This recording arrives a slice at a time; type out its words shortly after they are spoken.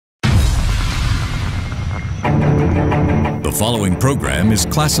The following program is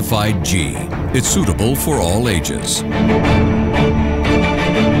classified G. It's suitable for all ages.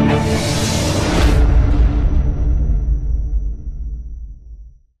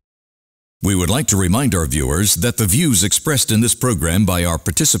 We would like to remind our viewers that the views expressed in this program by our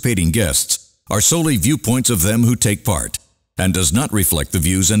participating guests are solely viewpoints of them who take part and does not reflect the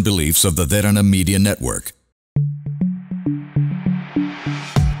views and beliefs of the Derana Media Network.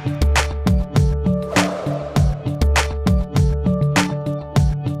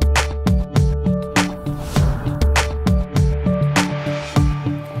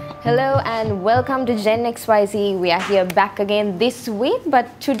 Hello and welcome to Gen XYZ. We are here back again this week,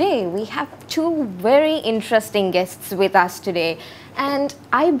 but today we have two very interesting guests with us today, and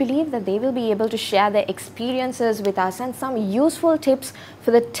I believe that they will be able to share their experiences with us and some useful tips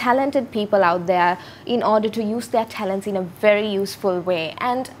for the talented people out there in order to use their talents in a very useful way.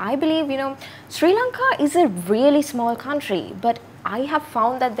 And I believe, Sri Lanka is a really small country, but I have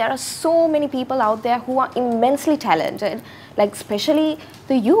found that there are so many people out there who are immensely talented, like especially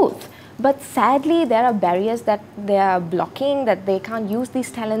the youth. But sadly, there are barriers that they are blocking, that they can't use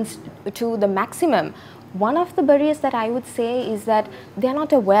these talents to the maximum. One of the barriers that I would say is that they're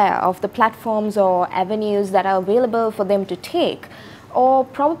not aware of the platforms or avenues that are available for them to take. Or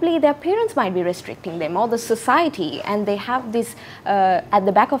probably their parents might be restricting them, or the society, and they have this at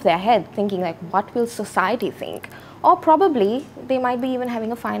the back of their head thinking like, what will society think? Or probably they might be even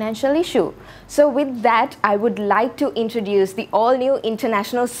having a financial issue. So with that, I would like to introduce the all-new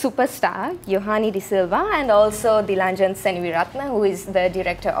international superstar, Yohani De Silva, and also Dilanjan Seneviratne, who is the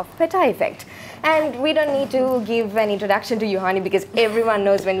Director of Pettah Effect. And we don't need to give an introduction to Yohani because everyone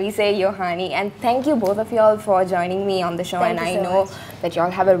knows when we say Yohani. And thank you both of y'all for joining me on the show. Thank and you I so know much. that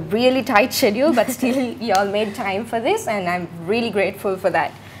y'all have a really tight schedule, but still y'all made time for this, and I'm really grateful for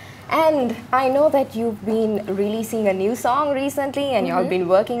that. And I know that you've been releasing a new song recently and y'all been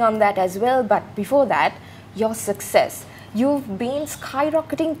working on that as well, but before that, your success. You've been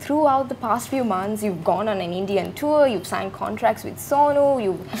skyrocketing throughout the past few months. You've gone on an Indian tour, you've signed contracts with Sonu,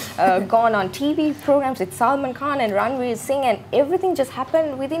 you've gone on TV programs with Salman Khan and Ranveer Singh, and everything just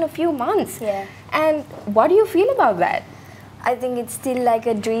happened within a few months. Yeah. And what do you feel about that? I think it's still like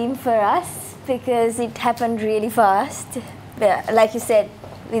a dream for us because it happened really fast. Yeah, like you said,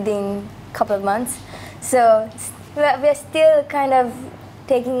 within a couple of months. So we're still kind of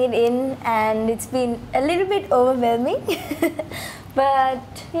taking it in, and it's been a little bit overwhelming. But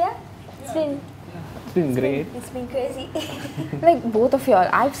yeah, it's been great. It's been crazy. Like both of y'all,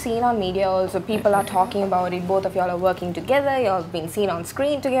 I've seen on media also, people are talking about it, both of y'all are working together, y'all been seen on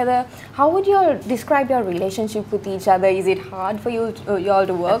screen together. How would you describe your relationship with each other? Is it hard for y'all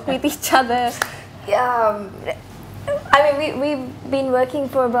to work with each other? Yeah, I mean, we've been working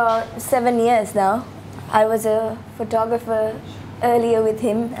for about 7 years now. I was a photographer earlier with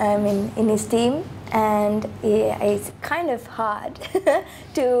him, in his team, and yeah, it's kind of hard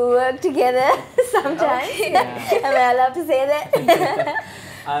to work together sometimes. Okay. Yeah. Am I allowed to say that?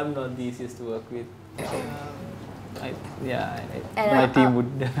 I'm not the easiest to work with. And my team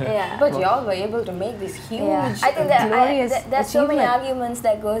would. Yeah. But y'all were able to make this huge, I think that glorious there's so many achievement. arguments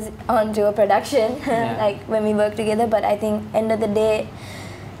that goes on to a production, Yeah. like when we work together. But I think end of the day,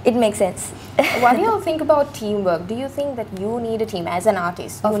 it makes sense. What do you think about teamwork? Do you think that you need a team as an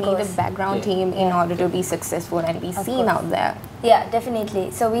artist? Of You need a course. background team in order to be successful and be Of seen course. out there? Yeah,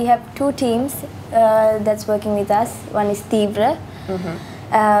 definitely. So we have two teams that's working with us. One is Tivra.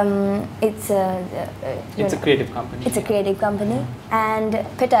 It's a creative company. It's a creative company, and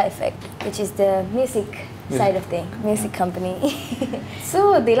Pettah Effect, which is the music side of thing, music company.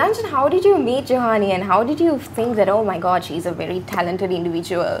 So, Dilanjan, how did you meet Johnney, and how did you think that, oh my god, she's a very talented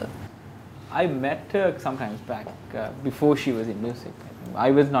individual? I met her sometimes back before she was in music.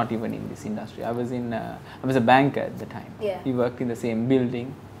 I was not even in this industry. I was a banker at the time. Yeah. We worked in the same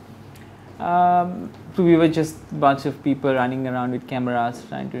building. So we were just a bunch of people running around with cameras,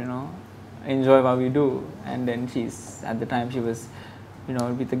 trying to enjoy what we do. And then at the time she was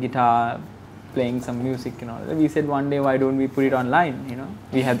with a guitar playing some music and all. We said one day, why don't we put it online?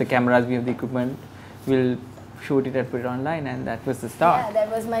 We have the cameras, we have the equipment, we'll shoot it and put it online, and that was the start. Yeah,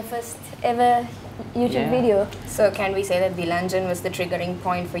 that was my first ever YouTube video. So, can we say that Dilanjan was the triggering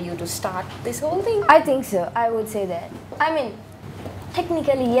point for you to start this whole thing? I think so. I would say that. I mean,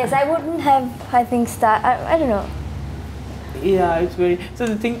 technically yes. I wouldn't have. I think I don't know. Yeah, it's very. So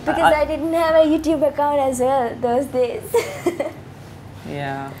the thing. Because I didn't have a YouTube account as well those days.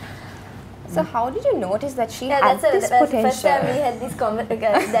 Yeah. So how did you notice that she Yeah, had that's this the potential? first time we had this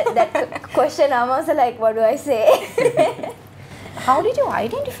that question. I'm also like, what do I say? How did you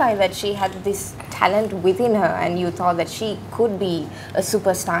identify that she had this talent within her and you thought that she could be a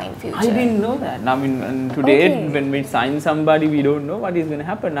superstar in future? I didn't know that. I mean, and today Okay. when we sign somebody, we don't know what is going to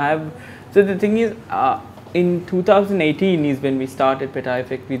happen. So the thing is, in 2018 is when we started Pettah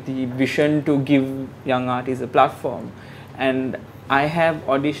Effect with the vision to give young artists a platform, and I have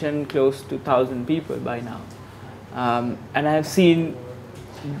auditioned close to 1,000 people by now, and I have seen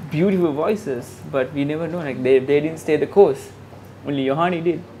beautiful voices, but we never know, like they didn't stay the course. Only Yohani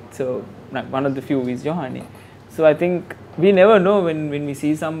did. So like, one of the few is Yohani. So I think we never know when we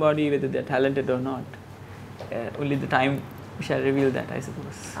see somebody whether they're talented or not. Only the time shall reveal that, I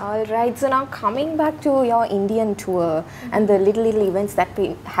suppose. Alright, so now coming back to your Indian tour and the little events that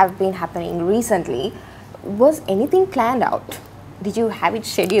have been happening recently, was anything planned out? Did you have it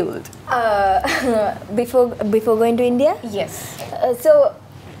scheduled? Before going to India? Yes. So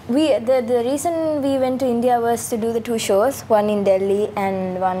the reason we went to India was to do the 2 shows, one in Delhi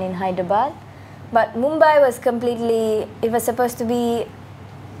and one in Hyderabad. But Mumbai was completely, it was supposed to be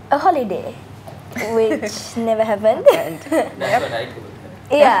a holiday, which never happened. That's what I told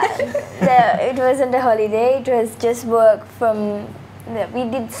her. Yeah, it wasn't a holiday, it was just work from, we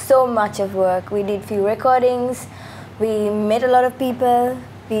did so much of work. We did few recordings, we met a lot of people,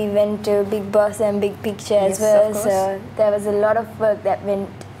 we went to Big Boss and Big Picture as well. So there was a lot of work that went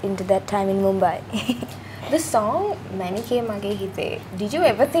into that time in Mumbai. The song Manike Mage Hite, did you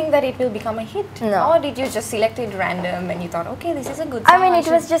ever think that it will become a hit? No. Or did you just select it random and you thought, okay, this is a good song? I mean, it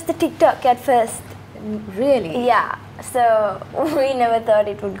was just a TikTok at first. Really? Yeah, so we never thought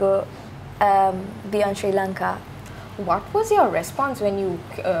it would go beyond Sri Lanka. What was your response when you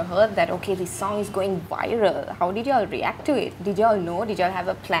heard that, okay, this song is going viral? How did you all react to it? Did you all know? Did you all have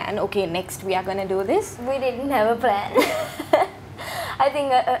a plan? Okay, next we are going to do this? We didn't have a plan. I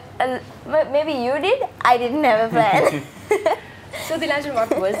think maybe you did. I didn't have a plan. So Dilanjan,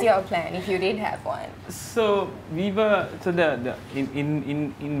 what was your plan if you did have one? So we were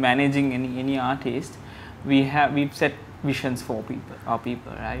in managing any artist, we've set visions for our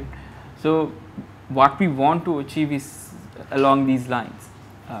people, right? So what we want to achieve is along these lines.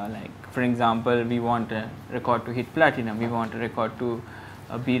 Like for example, we want a record to hit platinum. We want a record to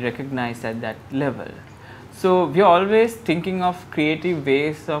be recognized at that level. So we are always thinking of creative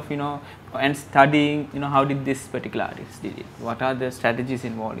ways of, and studying, how did this particular artist did it? What are the strategies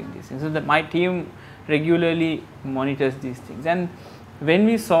involved in this? And so that my team regularly monitors these things. And when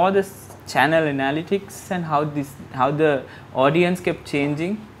we saw this channel analytics and how the audience kept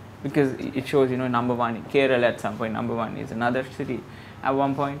changing, because it shows, number 1 in Kerala at some point, number 1 is another city at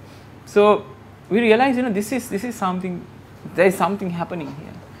one point. So we realized, this is something, there is something happening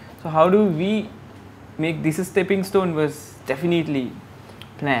here. So how do we make this a stepping stone was definitely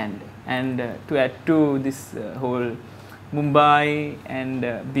planned. And to add to this whole Mumbai and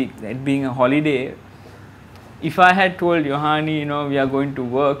it being a holiday, if I had told Yohani, we are going to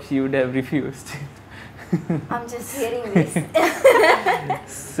work, she would have refused. I'm just hearing this.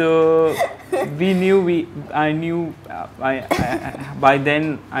 So I knew by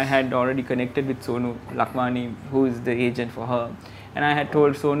then I had already connected with Sonu Lakwani, who is the agent for her. And I had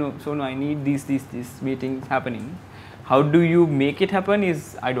told Sonu, I need these meetings happening. How do you make it happen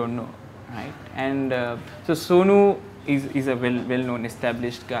is, I don't know, right? And so Sonu is a well-known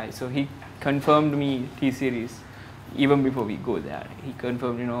established guy. So he confirmed me T-Series even before we go there. He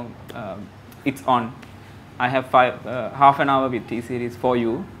confirmed, it's on. I have half an hour with T-Series for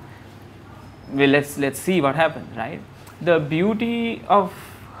you. Well, let's see what happens, right? The beauty of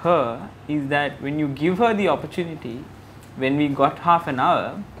her is that when you give her the opportunity, when we got half an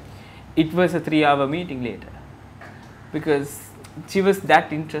hour, it was a 3-hour meeting later, because she was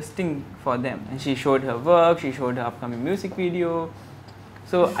that interesting for them, and she showed her work, she showed her upcoming music video.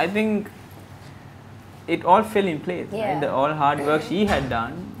 So I think it all fell in place, right? The all hard work she had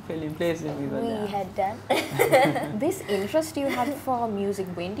done fell in place when we were there. We had done. This interest you had for music,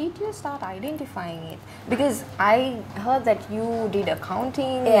 when did you start identifying it? Because I heard that you did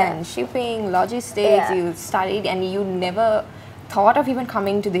accounting and shipping, logistics, you studied, and you never thought of even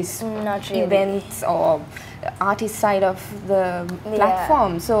coming to this events or artist side of the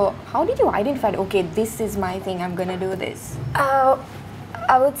platform. So how did you identify, okay, this is my thing, I'm gonna do this?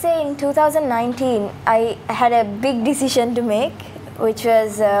 I would say in 2019, I had a big decision to make, which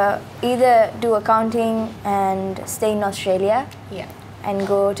was either do accounting and stay in Australia and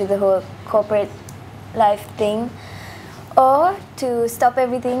go to the whole corporate life thing, or to stop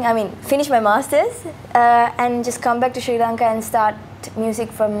everything, finish my masters and just come back to Sri Lanka and start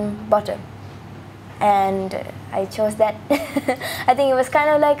music from bottom. And I chose that. I think it was kind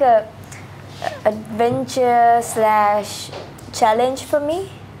of like a adventure / challenge for me.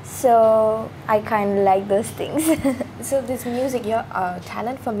 So I kind of like those things. So this music, your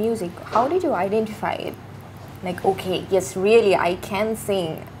talent for music, how did you identify it? Like, okay, yes, really, I can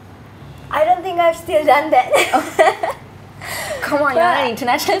sing. I don't think I've still done that. Come on, you're an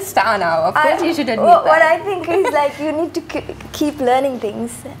international star now. Of course, you should admit what that. I think is like you need to keep learning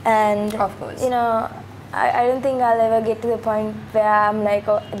things, and Of course. you know, I don't think I'll ever get to the point where I'm like,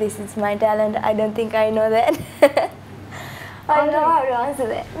 oh, this is my talent. I don't think I know that. I don't know how to answer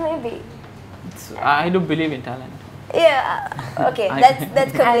that. Maybe. I do believe in talent. Yeah. Okay.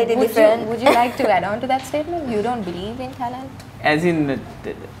 That's completely And different. would you like to add on to that statement? You don't believe in talent? As in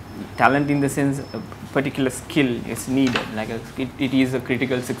talent in the sense a particular skill is needed, like it is a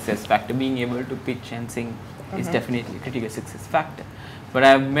critical success factor. Being able to pitch and sing is definitely a critical success factor. But I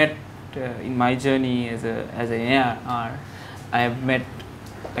have met in my journey as an AR, I have met,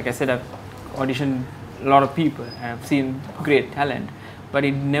 like I said, I've auditioned a lot of people. I have seen great talent, but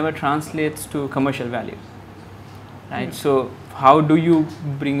it never translates to commercial value, right? So how do you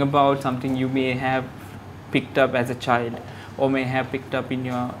bring about something you may have picked up as a child or may have picked up in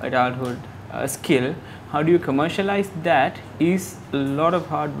your adulthood skill? How do you commercialize that is a lot of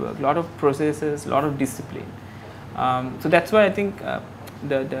hard work, a lot of processes, a lot of discipline. So that's why I think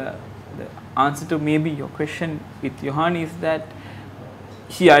the answer to maybe your question with Yohani is that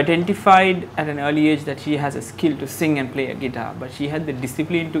she identified at an early age that she has a skill to sing and play a guitar, but she had the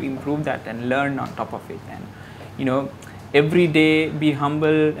discipline to improve that and learn on top of it. And you know, every day be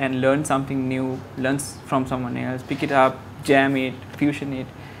humble and learn something new, learn from someone else, pick it up, jam it, fusion it,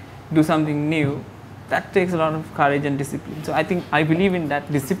 do something new. That takes a lot of courage and discipline. So I think I believe in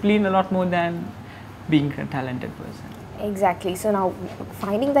that discipline a lot more than being a talented person. Exactly. So now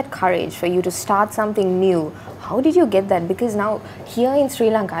finding that courage for you to start something new, how did you get that? Because now here in Sri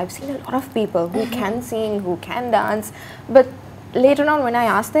Lanka, I've seen a lot of people who can sing, who can dance, but later on when I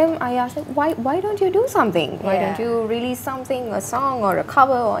asked them, why don't you do something? Why don't you release something, a song or a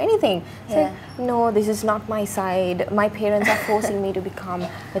cover or anything? So, no, this is not my side. My parents are forcing me to become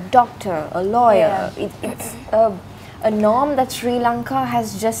a doctor, a lawyer. It's a norm that Sri Lanka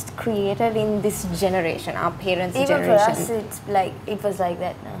has just created in this generation, our parents' generation. Even for us, it was like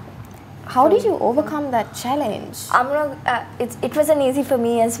that now. How did you overcome that challenge? It wasn't easy for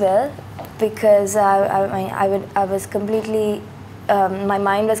me as well, because I was completely, my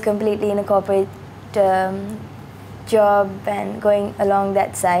mind was completely in a corporate job and going along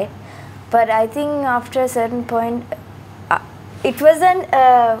that side. But I think after a certain point, it wasn't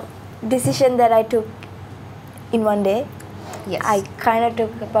a decision that I took in one day. Yes. I kind of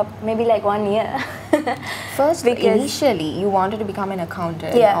took about maybe like 1 year. First, initially, you wanted to become an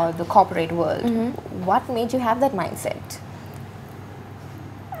accountant or the corporate world. What made you have that mindset?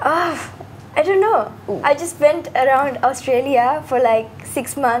 I don't know. Ooh. I just went around Australia for like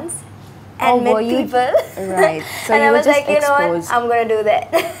 6 months and met people. Right. So and you I were was just like, you know what, I'm going to do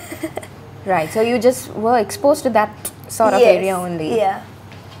that. Right. So you just were exposed to that sort of area only. Yeah.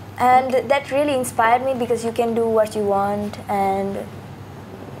 And that really inspired me, because you can do what you want, and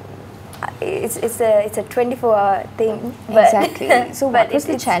it's a 24-hour thing. Exactly. So what was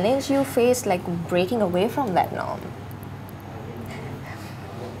the challenge you faced, like breaking away from that norm?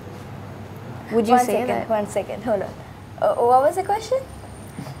 Would you say that? 1 second, hold on. What was the question?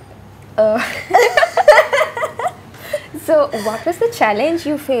 So what was the challenge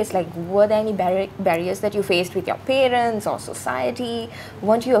you faced? Like, were there any barriers that you faced with your parents or society?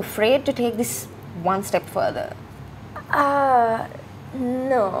 Weren't you afraid to take this one step further?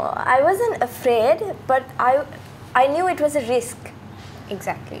 No, I wasn't afraid, but I knew it was a risk.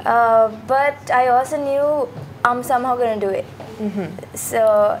 Exactly. But I also knew I'm somehow going to do it.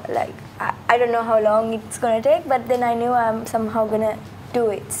 So, like, I don't know how long it's going to take, but then I knew I'm somehow going to do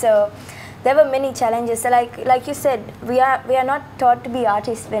it. So there were many challenges. So like you said, we are not taught to be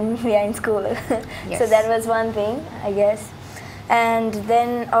artists when we are in school. Yes. So that was one thing, I guess. And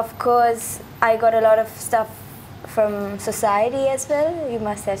then, of course, I got a lot of stuff from society as well. You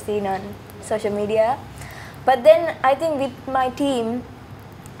must have seen on social media. But then I think with my team,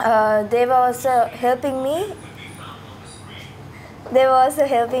 they were also helping me. They were also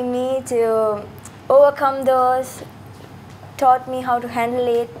helping me to overcome those, taught me how to handle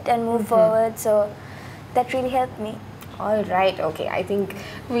it and move forward. So that really helped me. All right, okay. I think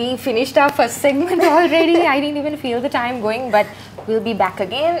we finished our first segment already. I didn't even feel the time going, but we'll be back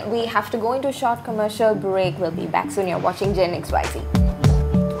again. We have to go into a short commercial break. We'll be back soon. You're watching Gen XYZ.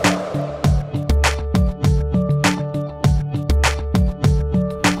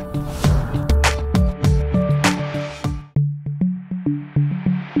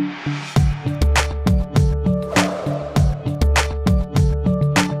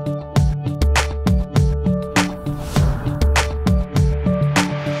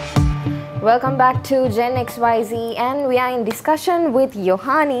 welcome back to Gen XYZ, and we are in discussion with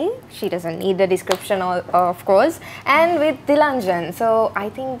Yohani. She doesn't need the description, of course, and with Dilanjan. So I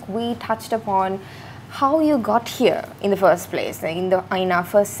think we touched upon how you got here in the first place, in our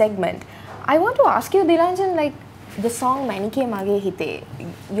first segment. I want to ask you, Dilanjan, like the song Manike Mage Hite,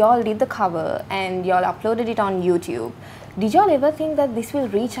 y'all did the cover and y'all uploaded it on YouTube. Did y'all ever think that this will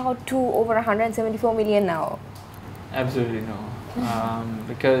reach out to over 174 million now? Absolutely no.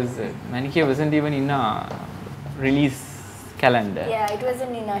 Because Manike wasn't even in a release calendar. Yeah, it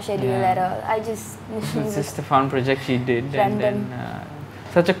wasn't in our schedule at all. It's just a fun project she did, random. and then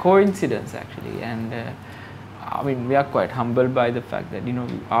such a coincidence actually. And I mean, we are quite humbled by the fact that, you know,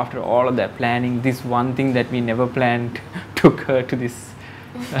 after all of that planning, this one thing that we never planned took her to this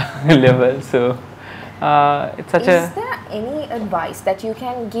level. So it's such Is there any advice that you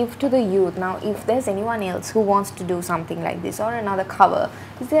can give to the youth now, if there's anyone else who wants to do something like this or another cover?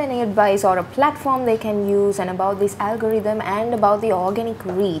 Is there any advice or a platform they can use, and about this algorithm and about the organic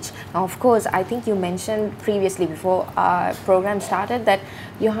reach? Now, of course, I think you mentioned previously before our program started that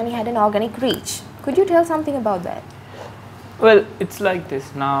Yohani had an organic reach. Could you tell something about that? Well, it's like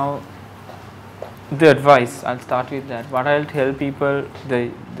this. Now, the advice, I'll start with that. What I'll tell people,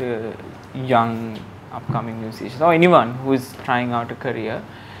 the young upcoming musicians or anyone who is trying out a career,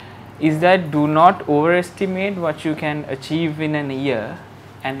 is that do not overestimate what you can achieve in a year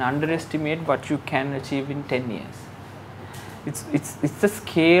and underestimate what you can achieve in 10 years. It's the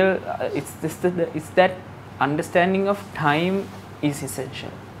scale, it's that understanding of time is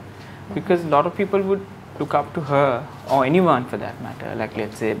essential, because a lot of people would look up to her, or anyone for that matter, like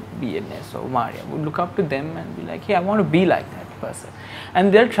let's say BNS or Maria, would look up to them and be like, hey, I want to be like that person.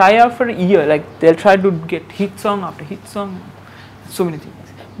 And they'll try out for a year, like they'll try to get hit song after hit song, so many things.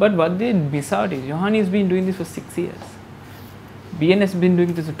 But what they miss out is, Yohani has been doing this for 6 years. BNS has been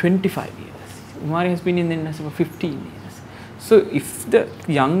doing this for 25 years. Umari has been in the industry for 15 years. So if the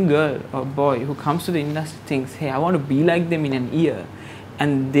young girl or boy who comes to the industry thinks, hey, I want to be like them in an year,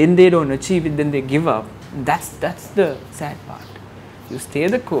 and then they don't achieve it, then they give up, that's the sad part. You stay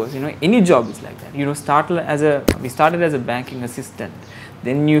the course, you know, any job is like that. You know, we started as a banking assistant,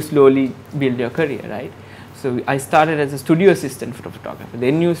 then you slowly build your career, right? So I started as a studio assistant for a photographer,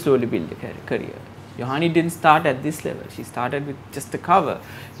 then you slowly build your career. Yohani didn't start at this level. She started with just the cover,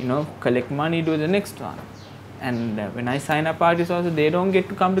 you know, collect money, do the next one. And when I sign up artists also, they don't get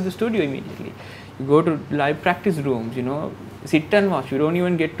to come to the studio immediately. You go to live practice rooms, you know, sit and watch. You don't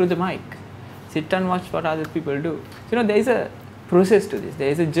even get to the mic. Sit and watch what other people do. So, you know, there is a process to this. There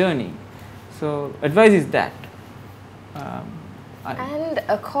is a journey. So advice is that. And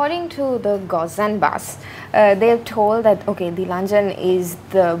according to the Gozan Bus, they've told that, okay, Dilanjan is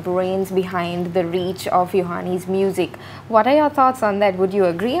the brains behind the reach of Yohani's music. What are your thoughts on that? Would you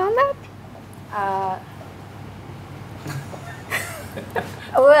agree on that?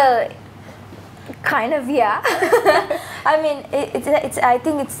 Well, kind of, yeah. I mean, I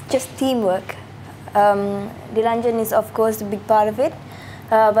think it's just teamwork. Dilanjan is, of course, a big part of it,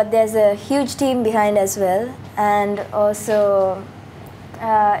 but there's a huge team behind as well, and also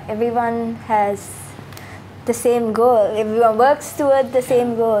everyone has the same goal. Everyone works toward the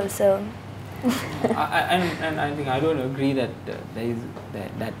same goal. So, and I think I don't agree that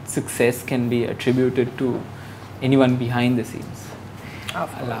that success can be attributed to anyone behind the scenes.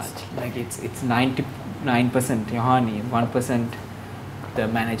 Of course. Like it's 99% Yohani, 1% the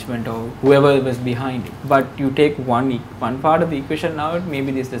management or whoever was behind it. But you take one part of the equation out,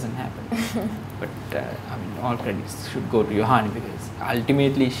 maybe this doesn't happen. But I mean, all credits should go to Yohani, because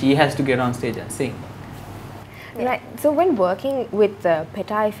ultimately she has to get on stage and sing. Right. So when working with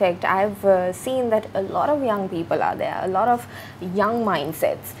Pettah Effect, I've seen that a lot of young people are there, a lot of young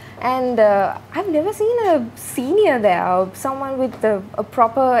mindsets. And I've never seen a senior there, or someone with a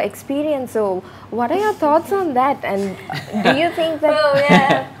proper experience. So what are your thoughts on that? And do you think that... oh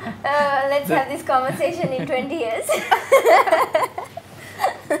yeah, let's have this conversation in 20 years.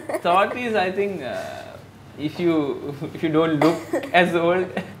 Thought is, I think, if you don't look as old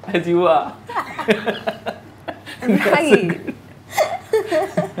as you are. Right.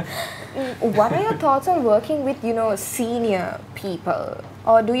 What are your thoughts on working with, you know, senior people?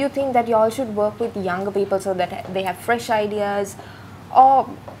 Or do you think that you all should work with younger people so that they have fresh ideas, or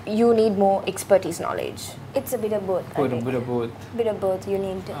you need more expertise knowledge? It's a bit of both. A bit of both. Bit of both. You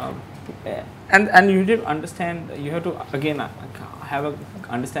need to. And you need to understand. You have to again have an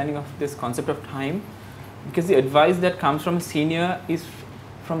understanding of this concept of time, because the advice that comes from a senior is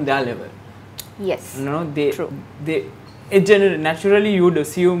from their level. Yes. You know, True. Naturally you would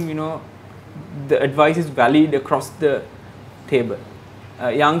assume, you know, the advice is valid across the table.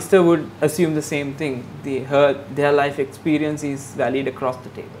 a youngster would assume the same thing. Their life experience is valid across the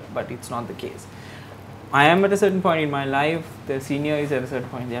table, but it's not the case. I am at a certain point in my life, the senior is at a certain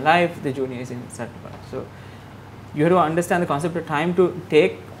point in their life, the junior is in a certain point. So you have to understand the concept of time to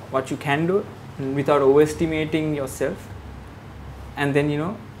take what you can do without overestimating yourself, and then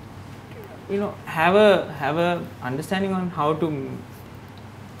have a understanding on how to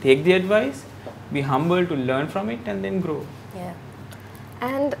take the advice, be humble to learn from it, and then grow. Yeah.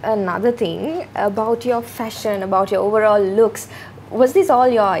 And another thing about your fashion, about your overall looks, was this all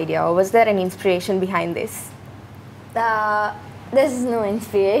your idea, or was there an inspiration behind this? There's no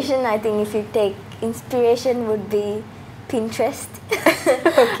inspiration. I think if you take inspiration would be Pinterest.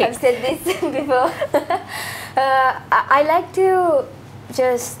 Okay. I've said this before. I like to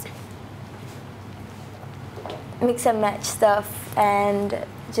just mix and match stuff and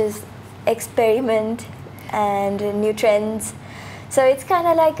just experiment and new trends. So it's kind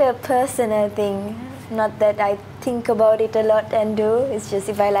of like a personal thing. Not that I think about it a lot and do. It's just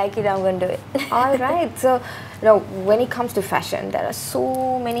if I like it, I'm going to do it. All right. So, when it comes to fashion, there are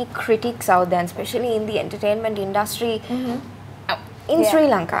so many critics out there, especially in the entertainment industry. In Sri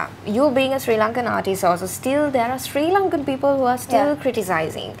Lanka, you being a Sri Lankan artist also, still there are Sri Lankan people who are still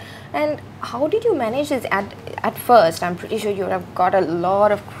criticizing. And how did you manage this at first? I'm pretty sure you have got a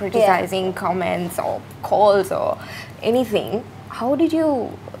lot of criticizing comments or calls or anything. How did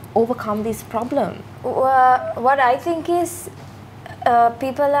you overcome this problem? What I think is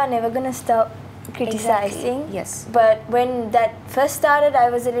people are never going to stop criticizing. Exactly. Yes. But when that first started, I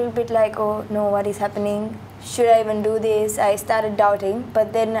was a little bit like, oh no, what is happening? Should I even do this? I started doubting.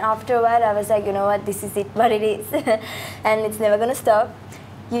 But then after a while, I was like, you know what, this is it, what it is. And it's never going to stop.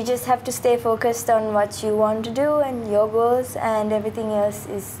 You just have to stay focused on what you want to do and your goals, and everything else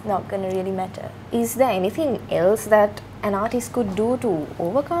is not going to really matter. Is there anything else that an artist could do to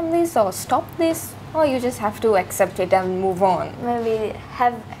overcome this or stop this? Or you just have to accept it and move on? Maybe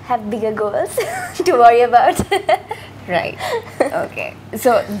have bigger goals to worry about. Right. Okay.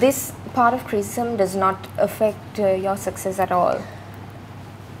 So this part of criticism does not affect your success at all?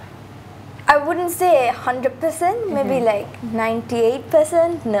 I wouldn't say 100%, maybe like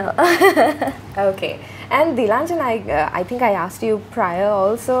 98%, no. Okay. And Dilanjan, I think I asked you prior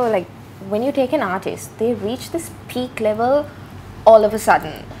also, like when you take an artist, they reach this peak level all of a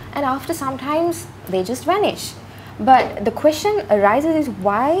sudden, and after sometimes they just vanish. But the question arises is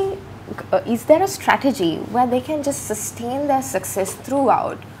why, is there a strategy where they can just sustain their success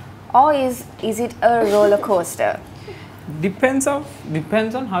throughout, or is it a roller coaster? Depends on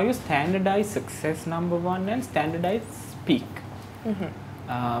how you standardize success, number one, and standardize peak.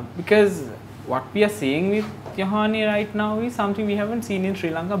 Because what we are seeing with Yohani right now is something we haven't seen in Sri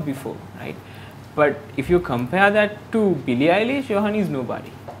Lanka before, right? But if you compare that to Billie Eilish, Yohani is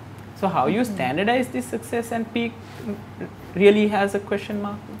nobody. So how you standardize this success and peak really has a question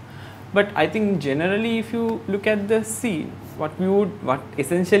mark. But I think generally, if you look at the scene, what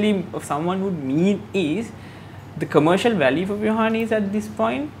essentially someone would mean is the commercial value for Yohani is at this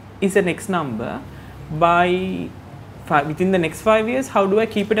point is an X number. Within the next 5 years, how do I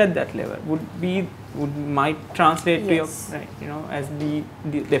keep it at that level? Might translate to your, right, as the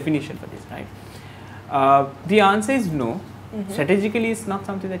definition for this, right? The answer is no. Strategically, it's not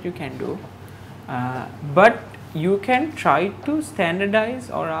something that you can do, but you can try to standardize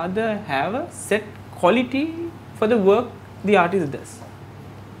or rather have a set quality for the work the artist does.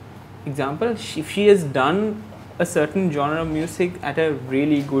 Example, if she has done a certain genre of music at a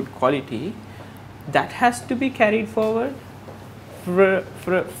really good quality, that has to be carried forward for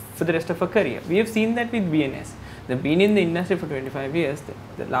the rest of her career. We have seen that with BNS. They've been in the industry for 25 years.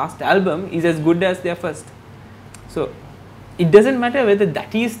 The last album is as good as their first. So it doesn't matter whether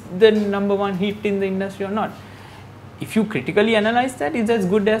that is the number one hit in the industry or not. If you critically analyze that, it's as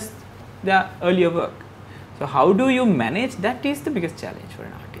good as their earlier work. So how do you manage that is the biggest challenge for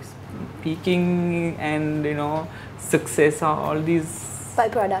an artist. Peaking and success are all these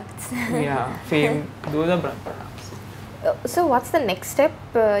byproducts. Yeah, fame, those are byproducts. So what's the next step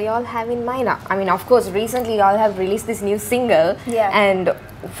y'all have in mind? I mean, of course, recently y'all have released this new single. Yeah. And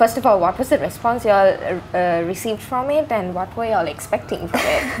first of all, what was the response y'all received from it, and what were y'all expecting from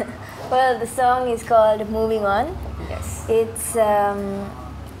it? Well, the song is called Moving On. Yes. It's,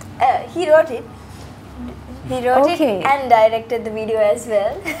 he wrote it. He wrote it and directed the video as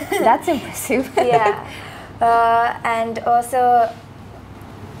well. That's impressive. Yeah. And also,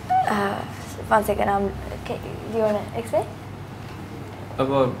 one second, okay, do you want to explain?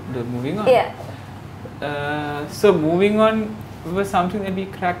 About the Moving On? Yeah. So Moving On was something that we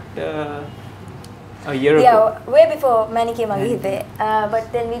cracked A year ago? Yeah, way before Manike Magihite.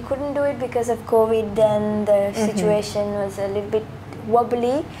 But then we couldn't do it because of COVID, and the situation was a little bit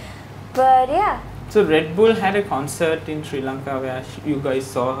wobbly. But yeah. So Red Bull had a concert in Sri Lanka where you guys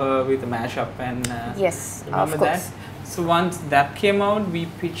saw her with a mashup and yes, remember of course. that? So once that came out, we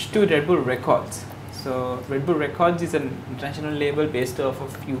pitched to Red Bull Records. So Red Bull Records is an international label based off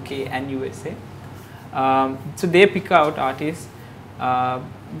of UK and USA. So they pick out artists. So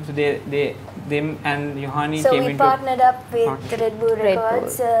them and Yohani so came we into partnered up with the Red Bull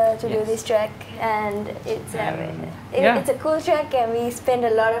Records to do Yes. this track, and it's yeah. it's a cool track, and we spend a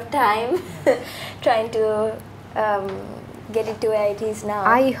lot of time trying to get it to where it is now.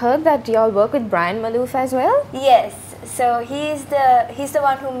 I heard that you all work with Brian Malouf as well. Yes, so he's the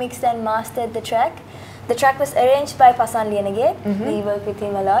one who mixed and mastered the track. The track was arranged by Pasan Lianage. We work with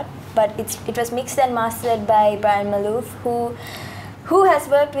him a lot, but it was mixed and mastered by Brian Malouf, who has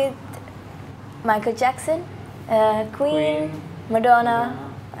worked with Michael Jackson, Queen, Madonna,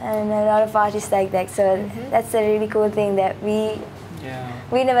 and a lot of artists like that. So that's a really cool thing that we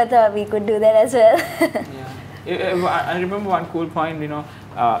never thought we could do that as well. I remember one cool point, you know.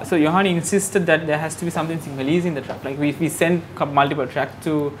 So Yohani insisted that there has to be something Sinhalese in the track. Like we sent multiple tracks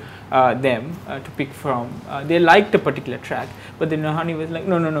to them to pick from. They liked a particular track, but then Yohani was like,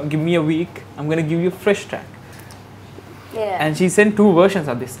 no, give me a week. I'm gonna give you a fresh track. Yeah. And she sent 2 versions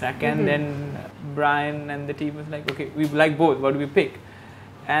of this track, and then Brian and the team was like, okay, we like both. What do we pick?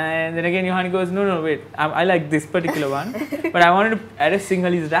 And then again, Yohani goes, no, wait. I like this particular one, but I wanted to add a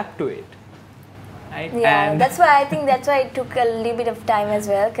Sinhalese rap to it. Right? Yeah, and that's why it took a little bit of time as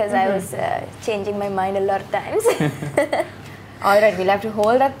well, because I was changing my mind a lot of times. Alright, we'll have to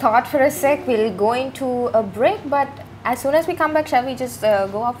hold that thought for a sec. We'll go into a break, but as soon as we come back, shall we just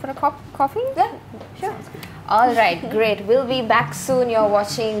go out for a coffee? Yeah, sure. Alright, great. We'll be back soon. You're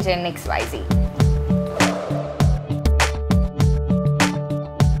watching Gen XYZ.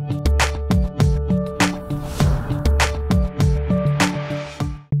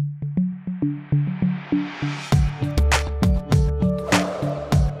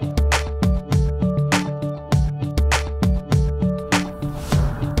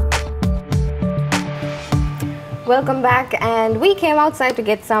 Welcome back, and we came outside to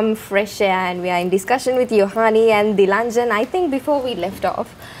get some fresh air, and we are in discussion with Yohani and Dilanjan. I think before we left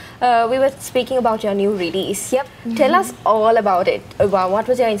off, we were speaking about your new release. Yep. Tell us all about it. About what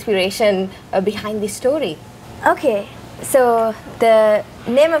was your inspiration behind this story? Okay, so the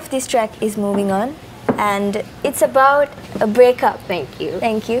name of this track is Moving On, and it's about a breakup. Thank you.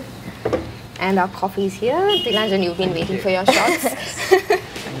 Thank you. And our coffee is here. Dilanjan, you've been waiting for your shots.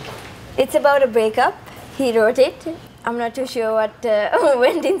 It's about a breakup. He wrote it. I'm not too sure what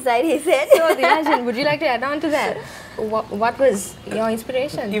went inside his head. So, Dilanjan, would you like to add on to that? What was your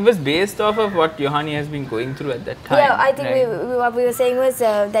inspiration? it was based off of what Yohani has been going through at that time. Yeah, I think right? what we were saying was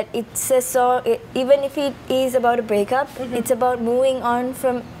that it's a song, even if it is about a breakup, it's about moving on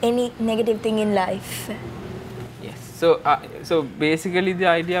from any negative thing in life. Yes. So basically the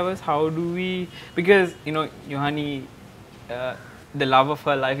idea was, how do we, because you know Yohani, the love of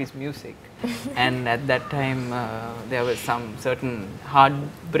her life is music. And at that time there were some certain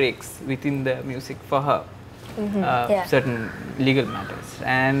heartbreaks within the music for her, certain legal matters,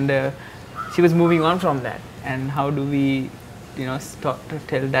 and she was moving on from that. And how do we, you know, start to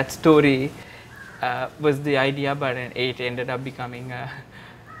tell that story was the idea, but it ended up becoming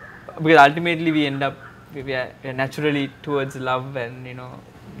because ultimately we are naturally towards love, and you know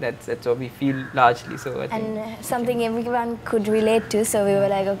that's what we feel largely. So I think Something everyone could relate to, so we were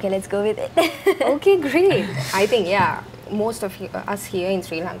like, okay, let's go with it. Okay, great. I think, yeah, most of us here in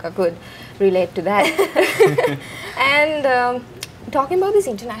Sri Lanka could relate to that. And talking about these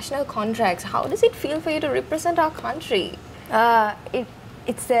international contracts, how does it feel for you to represent our country?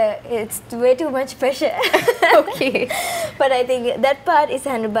 It's way too much pressure. Okay. But I think that part is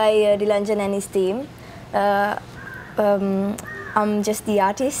handled by Dilanjan and his team. I'm just the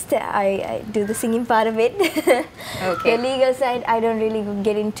artist. I do the singing part of it. Okay. The legal side I don't really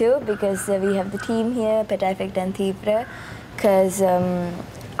get into, because we have the team here, Pettah Effect and Thipra. Because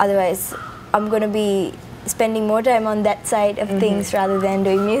otherwise I'm going to be spending more time on that side of things rather than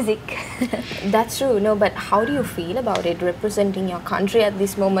doing music. That's true. No, but how do you feel about it, representing your country at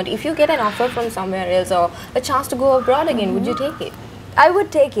this moment? If you get an offer from somewhere else or a chance to go abroad again, would you take it? I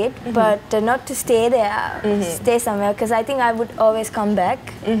would take it, but not to stay there, stay somewhere, because I think I would always come back.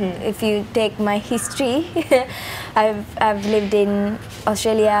 If you take my history, I've lived in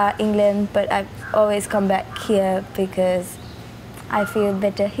Australia, England, but I've always come back here because I feel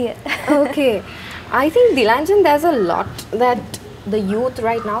better here. Okay. I think, Dilanjan, there's a lot that the youth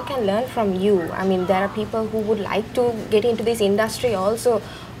right now can learn from you? I mean, there are people who would like to get into this industry also.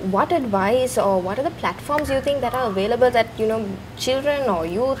 What advice or what are the platforms you think that are available that, you know, children or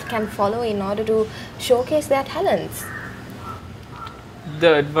youth can follow in order to showcase their talents?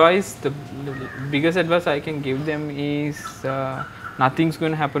 The advice, the biggest advice I can give them is nothing's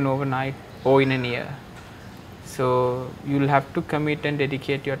going to happen overnight or in a year. So you'll have to commit and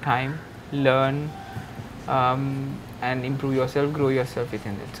dedicate your time, learn, and improve yourself, grow yourself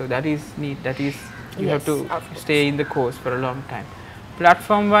within it. So that is neat. That is, you have to stay in the course for a long time.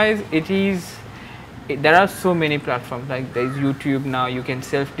 Platform wise, there are so many platforms. Like there is YouTube now. You can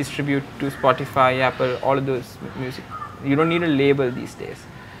self distribute to Spotify, Apple, all of those music. You don't need a label these days,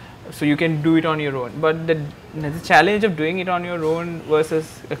 so you can do it on your own. But the challenge of doing it on your own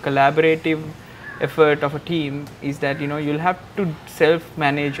versus a collaborative effort of a team is that, you know, you'll have to self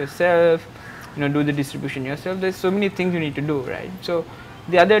manage yourself, you know, do the distribution yourself. There's so many things you need to do, right? So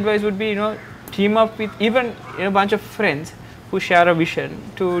the other advice would be, you know, team up with even, you know, a bunch of friends who share a vision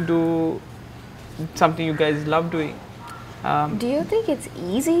to do something you guys love doing. Do you think it's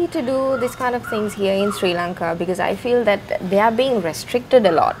easy to do this kind of things here in Sri Lanka? Because I feel that they are being restricted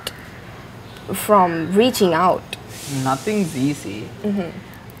a lot from reaching out. Nothing's easy,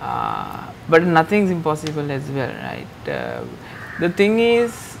 but nothing's impossible as well, right? The thing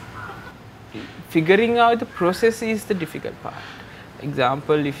is, figuring out the process is the difficult part.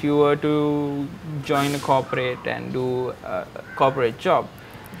 Example, if you were to join a corporate and do a corporate job,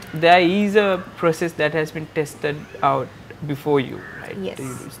 there is a process that has been tested out before you, right? Yes.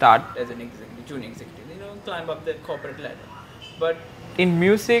 You start as an executive, junior executive, you know, climb up the corporate ladder. But in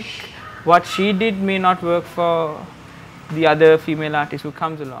music, what she did may not work for the other female artist who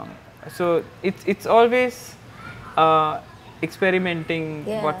comes along. So it's always experimenting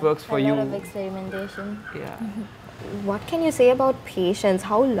what works for you. A lot of experimentation. Yeah. What can you say about patience?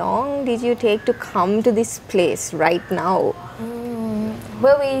 How long did you take to come to this place right now?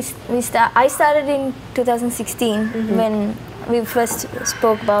 Well, I started in 2016 when we first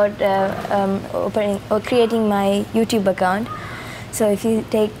spoke about opening or creating my YouTube account. So if you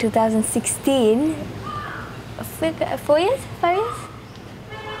take 2016, 4 years, 5 years?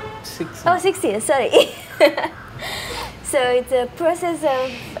 6. Oh, 6 years. Sorry. So it's a process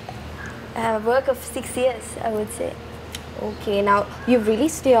of work of 6 years, I would say. Okay, now you've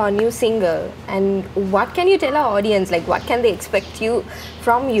released your new single, and what can you tell our audience? Like, what can they expect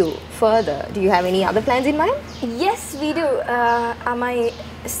from you further? Do you have any other plans in mind? Yes, we do.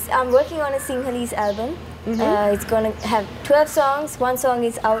 I'm working on a Sinhalese album. It's going to have 12 songs. One song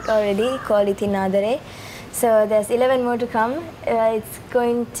is out already called Ithinadare. So there's 11 more to come. It's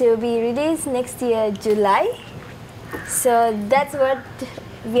going to be released next year, July. So that's what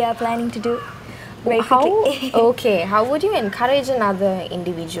we are planning to do. How would you encourage another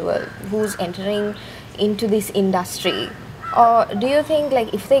individual who's entering into this industry? Or do you think,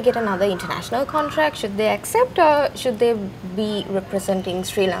 like, if they get another international contract, should they accept, or should they be representing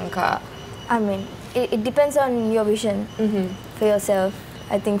Sri Lanka? I mean, it depends on your vision for yourself.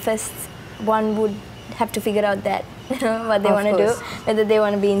 I think first one would have to figure out that what they want to do, whether they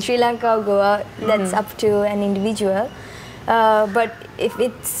want to be in Sri Lanka or go out. That's up to an individual. But if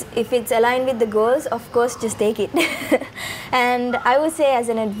it's aligned with the goals, of course, just take it. And I would say, as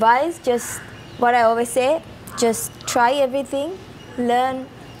an advice, just what I always say, just try everything, learn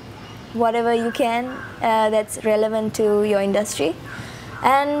whatever you can that's relevant to your industry,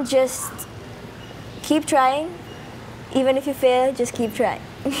 and just keep trying. Even if you fail, just keep trying.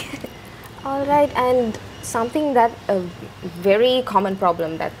 All right, and something that a very common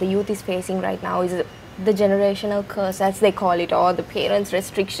problem that the youth is facing right now is the generational curse, as they call it, or the parents'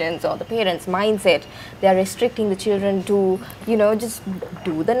 restrictions, or the parents' mindset. They are restricting the children to, you know, just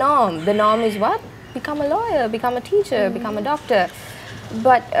do the norm. The norm is what? Become a lawyer, become a teacher, become a doctor.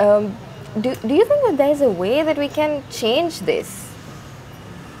 But do you think that there's a way that we can change this?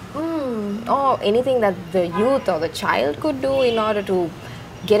 Or anything that the youth or the child could do in order to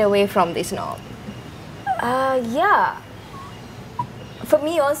get away from this norm? Yeah. For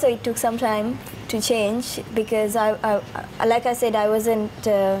me also, it took some time to change, because I like I said, I wasn't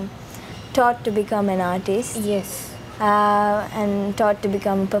taught to become an artist. Yes. And taught to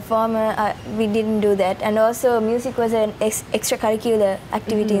become a performer. We didn't do that. And also, music was an extracurricular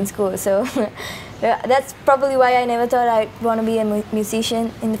activity in school. So that's probably why I never thought I'd want to be a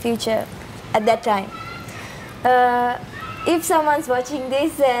musician in the future at that time. If someone's watching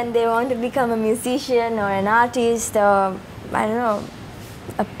this and they want to become a musician or an artist, or I don't know,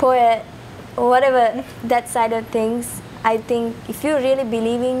 a poet, or whatever, that side of things, I think if you really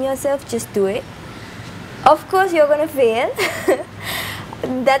believe in yourself, just do it. Of course, you're gonna fail.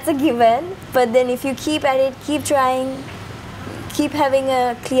 That's a given. But then, if you keep at it, keep trying, keep having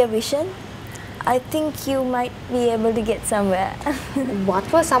a clear vision, I think you might be able to get somewhere.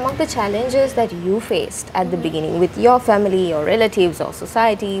 What were some of the challenges that you faced at the beginning with your family, your relatives, or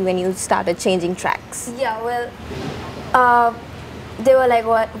society when you started changing tracks? Yeah, well, they were like,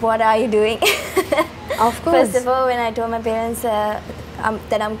 what are you doing? Of course. First of all, when I told my parents that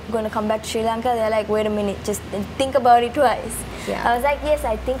I'm going to come back to Sri Lanka, they're like, wait a minute, just think about it twice. Yeah. I was like, yes,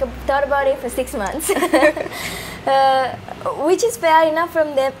 I thought about it for 6 months. Which is fair enough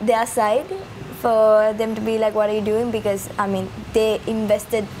from their side, for them to be like, what are you doing? Because, I mean, they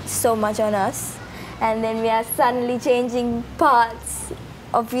invested so much on us, and then we are suddenly changing paths.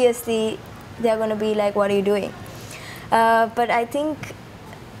 Obviously, they're going to be like, what are you doing? But I think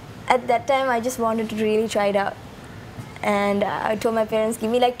at that time, I just wanted to really try it out. And I told my parents,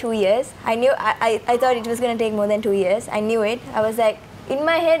 give me like 2 years. I knew, I thought it was going to take more than 2 years. I knew it. I was like, in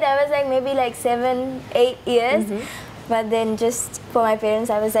my head, I was like maybe like 7, 8 years. But then just for my parents,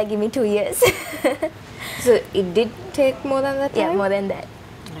 I was like, give me 2 years. So it did take more than that time? Yeah, more than that.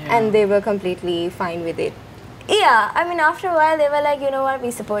 Yeah. And they were completely fine with it? Yeah, I mean, after a while, they were like, you know what,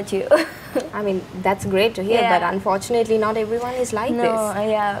 we support you. I mean, that's great to hear, Yeah. but unfortunately not everyone is like No, this.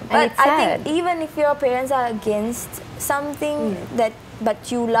 yeah. And But it's I sad. think even if your parents are against something but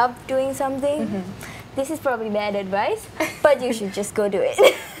you love doing something, this is probably bad advice, but you should just go do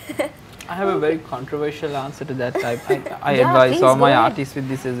it. I have a very controversial answer to that. I Yeah, advise please all go my ahead. artists with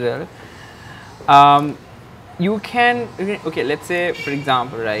this as well. You can, okay, let's say, for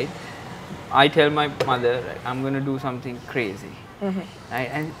example, right, I tell my mother, right, I'm going to do something crazy. Right,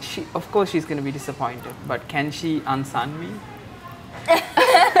 and she, of course, she's going to be disappointed, but can she unsun me?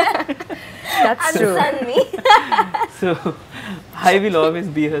 That's true. Unsun me. So I will always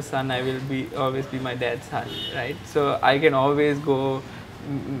be her son. I will always be my dad's son, right? So I can always go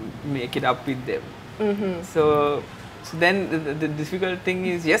make it up with them. So then the difficult thing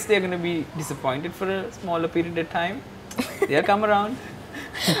is, yes, they're going to be disappointed for a smaller period of time. They'll come around.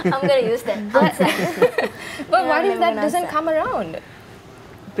 I'm going to use that. Unsun. But Yeah, what if I'm that gonna doesn't answer. come around?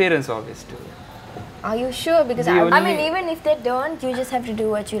 Parents always do. Are you sure? Because The I only- I mean, even if they don't, you just have to do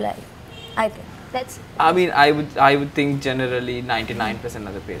what you like. I think that's. I mean, I would think generally 99%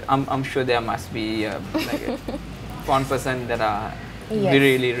 of the parents. I'm sure there must be like 1% that are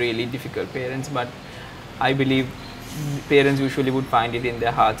Yes. really difficult parents, but I believe parents usually would find it in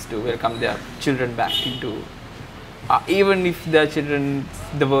their hearts to welcome their children back into. Even if their children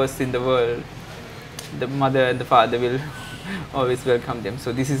the worst in the world, the mother and the father will always welcome them.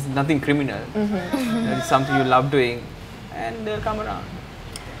 So this is nothing criminal. It's something you love doing, and they'll come around.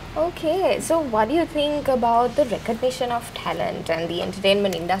 Okay, so what do you think about the recognition of talent and the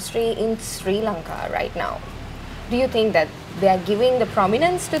entertainment industry in Sri Lanka right now? Do you think that they are giving the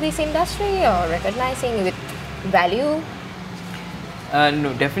prominence to this industry or recognizing with value?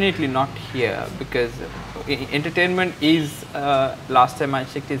 No, definitely not here, because entertainment is, last time I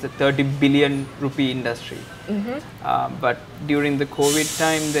checked, is a 30 billion rupee industry. But during the COVID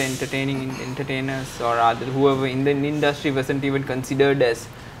time, the entertainers or other whoever in the industry wasn't even considered as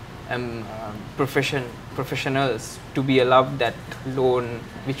professionals to be allowed that loan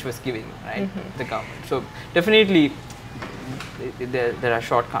which was given, right, the government. So definitely there are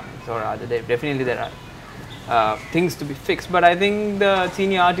shortcomings, or rather definitely there are things to be fixed. But I think the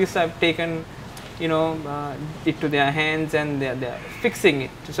senior artists have taken, it to their hands, and they're fixing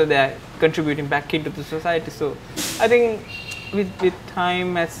it, so they're contributing back into the society. So I think with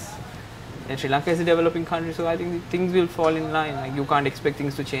time, as Sri Lanka is a developing country, so I think things will fall in line. Like, you can't expect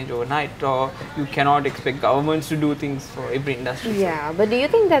things to change overnight, or you cannot expect governments to do things for every industry. Yeah, but do you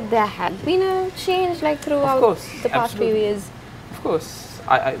think that there had been a change like throughout course, the past few absolutely. years? Of course,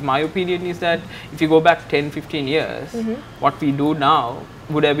 my opinion is that if you go back 10-15 years, what we do now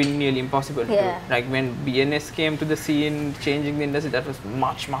would have been nearly impossible to do. Like when BNS came to the scene, changing the industry, that was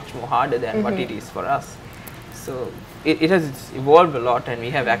much more harder than what it is for us. So it has evolved a lot, and we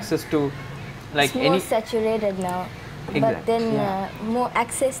have access to, like, It's more saturated now, but Exactly, then yeah. more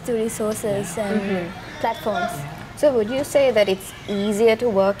access to resources and platforms. So would you say that it's easier to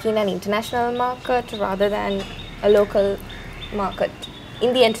work in an international market rather than a local market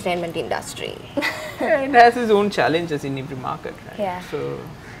in the entertainment industry? it has its own challenges in every market, right? Yeah. So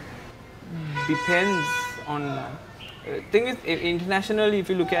depends on. Thing is, internationally, if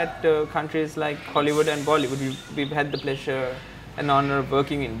you look at countries like Hollywood and Bollywood, we've had the pleasure and honor of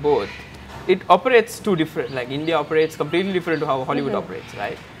working in both. It operates too different. Like India operates completely different to how Hollywood operates,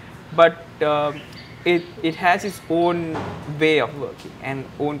 right? But it has its own way of working and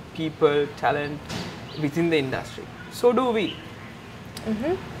own people, talent, within the industry. So do we.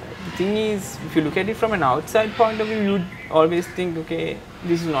 The thing is, if you look at it from an outside point of view, you'd always think, okay,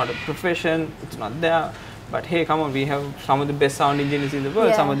 this is not a profession, it's not there. But hey, come on, we have some of the best sound engineers in the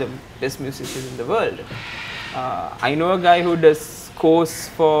world, some of the best musicians in the world. I know a guy who does scores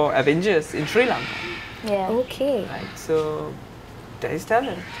for Avengers in Sri Lanka. Yeah. Okay. Right, so there is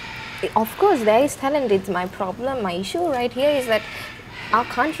talent. Of course, there is talent. It's my problem. My issue right here is that our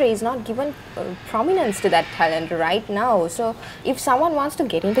country is not given prominence to that talent right now. So, if someone wants to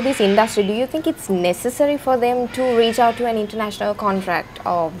get into this industry, do you think it's necessary for them to reach out to an international contract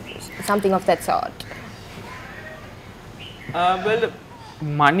or something of that sort? Well, the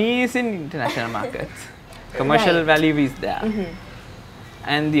money is in international markets. Commercial value is there.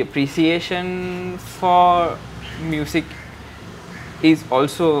 And the appreciation for music is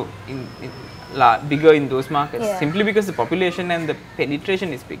also bigger in those markets, simply because the population and the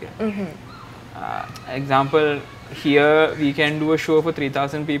penetration is bigger. Example, here we can do a show for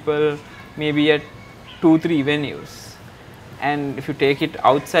 3,000 people, maybe at 2-3 venues. And if you take it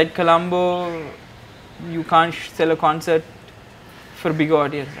outside Colombo, you can't sell a concert for a big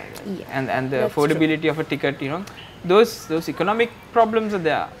audience like that. And the affordability of a ticket, you know, those economic problems are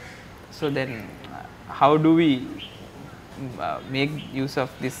there. So then, how do we make use of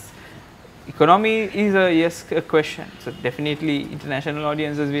this? Economy is a question. So definitely, international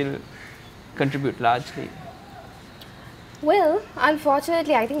audiences will contribute largely. Well,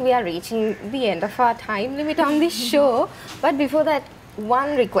 unfortunately, I think we are reaching the end of our time limit on this show. But before that,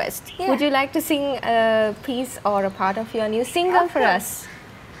 one request. Would you like to sing a piece or a part of your new single for us?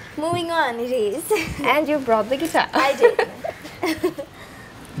 Moving on, it is. And you brought the guitar. I did.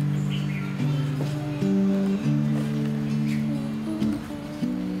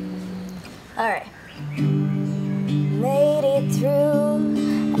 Alright. Made it through,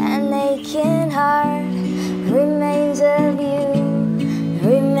 an aching heart remains of you,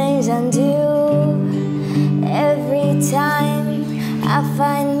 remains undue. Every time I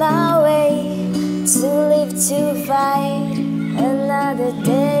find my way to live to fight another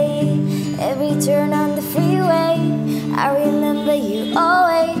day. Every turn on the freeway, I remember you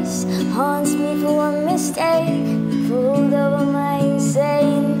always haunts me for one mistake. Pulled over my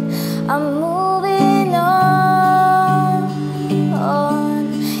insane. I'm moving on.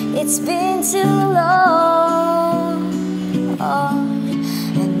 It's been too long,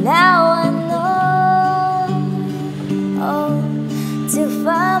 and now I know to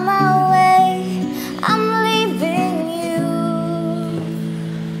find my way. I'm leaving you.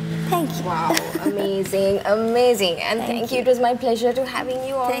 Thank you. Wow, amazing, amazing. And thank you. It was my pleasure to having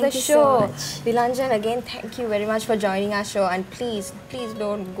you on the show. So Dilanjan, again, thank you very much for joining our show. And please, please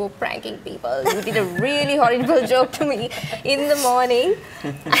don't go pranking people. You did a really horrible joke to me in the morning,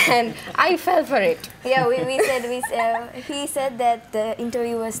 and I fell for it. Yeah, he said that the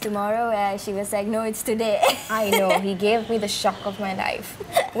interview was tomorrow. She was like, no, it's today. I know, he gave me the shock of my life.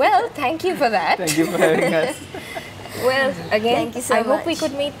 Well, thank you for that. Thank you for having us. Well, again, thank you so I much. hope we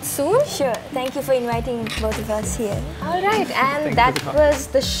could meet soon. Sure. Thank you for inviting both of us here. All right, and that was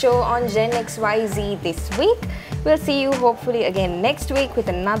the show on Gen XYZ this week. We'll see you hopefully again next week with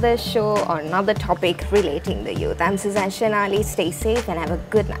another show or another topic relating the youth. I'm Suzanne Shanali. Stay safe and have a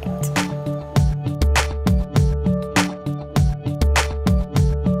good night.